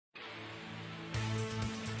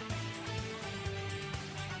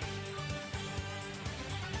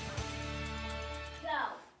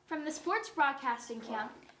the Sports Broadcasting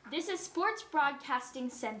Camp, this is Sports Broadcasting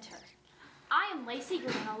Center. I am Lacy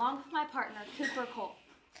Green along with my partner, Cooper Cole.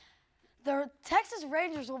 The Texas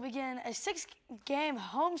Rangers will begin a 6-game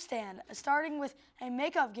homestand, starting with a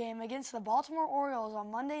makeup game against the Baltimore Orioles on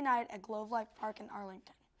Monday night at Globe Life Park in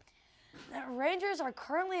Arlington. The Rangers are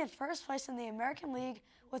currently in first place in the American League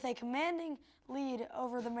with a commanding lead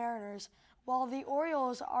over the Mariners, while the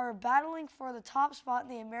Orioles are battling for the top spot in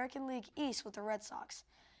the American League East with the Red Sox.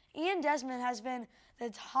 Ian Desmond has been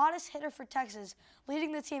the hottest hitter for Texas,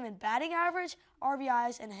 leading the team in batting average,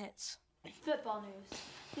 RBIs, and hits. Football news.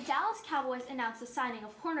 The Dallas Cowboys announced the signing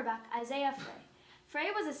of cornerback Isaiah Frey.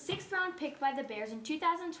 Frey was a 6th-round pick by the Bears in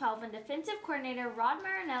 2012, and defensive coordinator Rod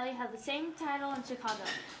Marinelli held the same title in Chicago.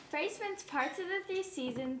 Frey spent parts of the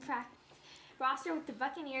three-season roster with the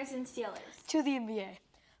Buccaneers and Steelers. To the NBA.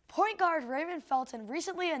 Point guard Raymond Felton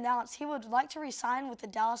recently announced he would like to re-sign with the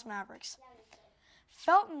Dallas Mavericks.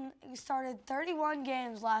 Felton started 31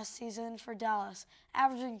 games last season for Dallas,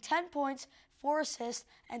 averaging 10 points, 4 assists,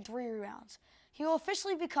 and 3 rebounds. He will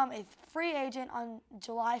officially become a free agent on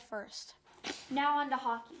July 1st. Now on to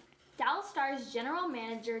hockey. Dallas Stars general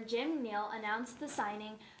manager Jim Neal announced the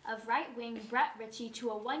signing of right wing Brett Ritchie to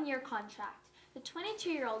a 1-year contract. The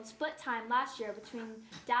 22-year-old split time last year between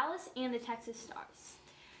Dallas and the Texas Stars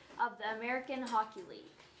of the American Hockey League.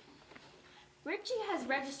 Ritchie has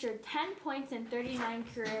registered 10 points in 39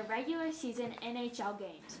 career regular season NHL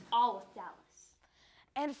games, all with Dallas.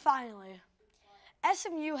 And finally,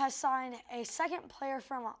 SMU has signed a second player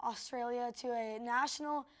from Australia to a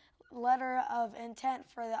national letter of intent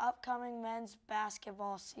for the upcoming men's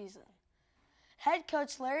basketball season. Head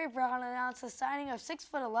coach Larry Brown announced the signing of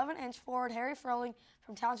 6'11" forward Harry Froling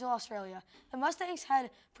from Townsville, Australia. The Mustangs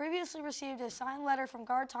had previously received a signed letter from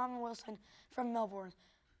guard Tom Wilson from Melbourne.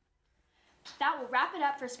 That will wrap it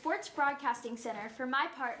up for Sports Broadcasting Center. For my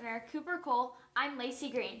partner, Cooper Cole, I'm Lacy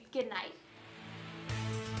Green. Good night.